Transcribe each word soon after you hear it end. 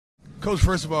Coach,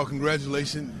 first of all,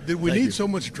 congratulations. Did we Thank need you. so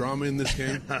much drama in this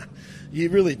game? You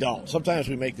really don't. Sometimes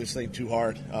we make this thing too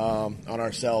hard on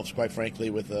ourselves, quite frankly,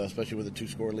 especially with a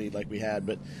 2-score lead like we had.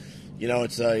 But,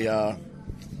 it's a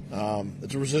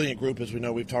resilient group, as we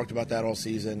know. We've talked about that all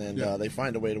season, and they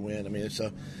find a way to win. I mean, it's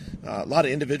a lot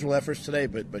of individual efforts today,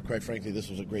 but quite frankly, this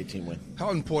was a great team win.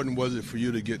 How important was it for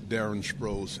you to get Darren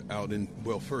Sproles out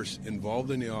first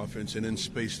involved in the offense and in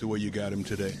space the way you got him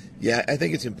today? Yeah, I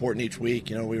think it's important each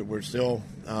week. We're still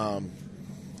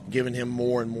giving him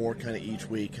more and more kind of each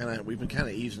week. We've been kind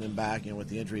of easing him back, with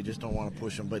the injury. Just don't want to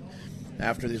push him, but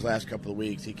after these last couple of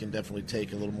weeks, he can definitely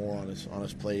take a little more on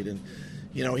his plate, and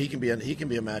he can be a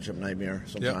matchup nightmare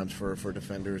sometimes for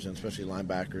defenders and especially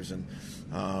linebackers, and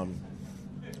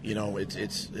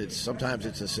it's sometimes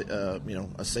it's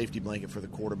a safety blanket for the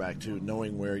quarterback too,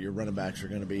 knowing where your running backs are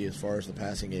going to be as far as the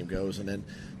passing game goes, and then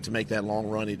to make that long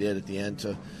run he did at the end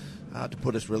to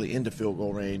put us really into field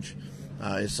goal range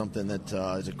is something that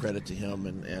is a credit to him,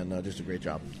 and just a great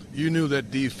job. You knew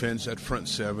that defense, that front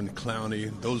seven, Clowney,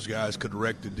 those guys could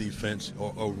wreck the defense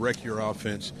or wreck your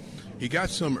offense. He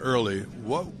got some early.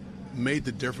 What made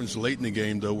the difference late in the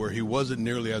game, though, where he wasn't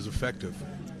nearly as effective?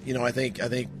 I think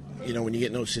when you get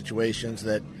in those situations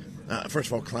that, first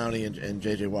of all, Clowney and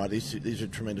J.J. Watt, these are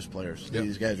tremendous players. Yep.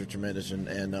 These guys are tremendous,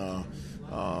 and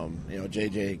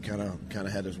J.J. kind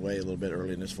of had his way a little bit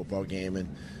early in this football game, and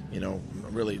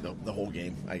really the whole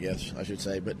game, I guess I should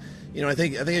say. But I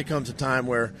think it comes a time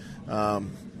where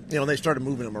they started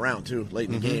moving him around too late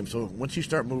in the game. So once you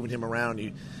start moving him around,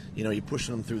 you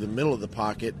pushing him through the middle of the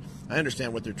pocket. I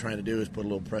understand what they're trying to do is put a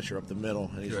little pressure up the middle,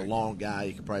 and he's a long guy.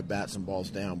 You could probably bat some balls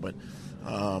down, but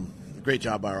great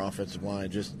job by our offensive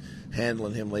line, just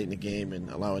handling him late in the game and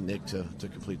allowing Nick to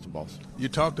complete some balls. You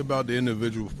talked about the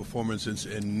individual performances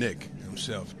in Nick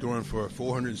himself, throwing for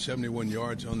 471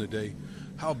 yards on the day.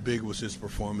 How big was his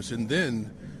performance? And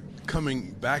then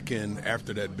coming back in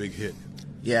after that big hit.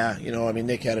 Yeah,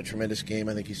 Nick had a tremendous game.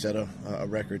 I think he set a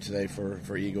record today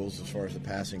for Eagles as far as the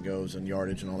passing goes and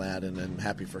yardage and all that, and I'm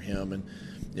happy for him. And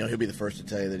he'll be the first to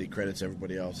tell you that he credits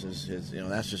everybody else. That's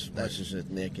just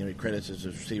Nick. He credits his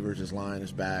receivers, his line,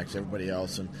 his backs, everybody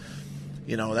else. And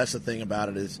that's the thing about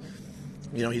it is,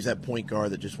 he's that point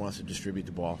guard that just wants to distribute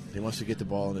the ball. He wants to get the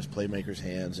ball in his playmakers'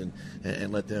 hands and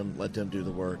let them do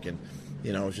the work. And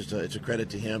it's a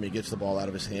credit to him. He gets the ball out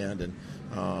of his hand, and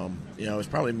it's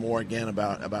probably more again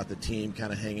about the team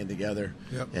kind of hanging together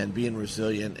and being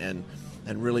resilient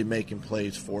and really making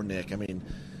plays for Nick. I mean,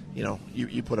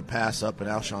 you put a pass up and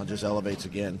Alshon just elevates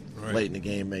again late in the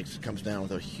game, comes down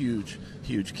with a huge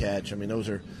catch. I mean, those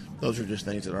are just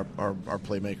things that our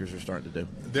playmakers are starting to do.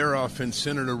 Their offense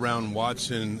centered around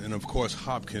Watson and of course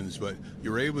Hopkins, but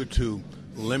you're able to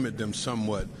limit them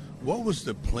somewhat. What was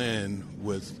the plan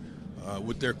with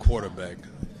their quarterback?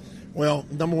 Well,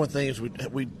 number one thing is we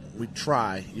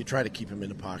try to keep him in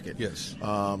the pocket. Yes.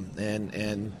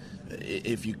 And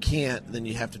if you can't, then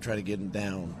you have to try to get him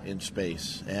down in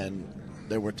space. And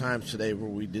there were times today where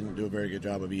we didn't do a very good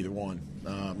job of either one.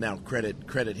 Now,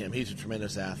 credit him. He's a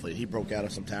tremendous athlete. He broke out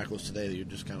of some tackles today that are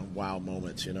just kind of wow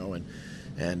moments, and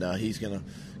he's going to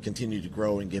continue to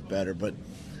grow and get better. But,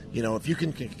 if you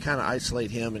can kind of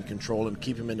isolate him and control him,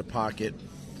 keep him in the pocket,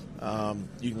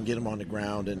 you can get him on the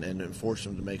ground and force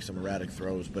him to make some erratic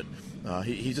throws. But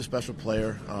he's a special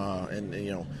player,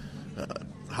 and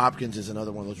Hopkins is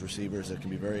another one of those receivers that can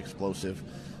be very explosive.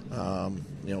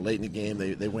 Late in the game,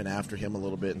 they went after him a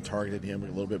little bit and targeted him a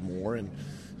little bit more, and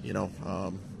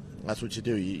that's what you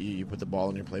do. You put the ball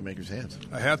in your playmakers' hands.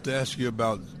 I have to ask you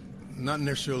about not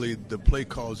necessarily the play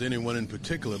calls, anyone in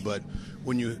particular, but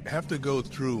when you have to go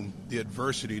through the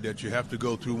adversity that you have to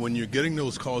go through, when you're getting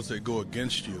those calls that go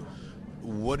against you,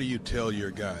 what do you tell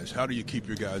your guys? How do you keep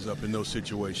your guys up in those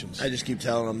situations? I just keep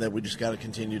telling them that we just got to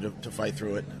continue to fight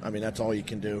through it. I mean, that's all you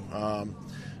can do.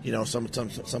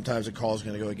 Sometimes the call is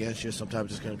going to go against you.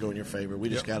 Sometimes it's going to go in your favor. We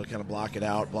just got to kind of block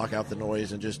out the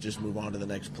noise, and just move on to the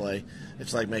next play.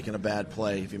 It's like making a bad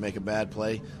play. If you make a bad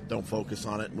play, don't focus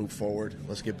on it. Move forward.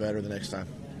 Let's get better the next time.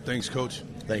 Thanks, Coach.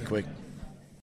 Thank you, Quick.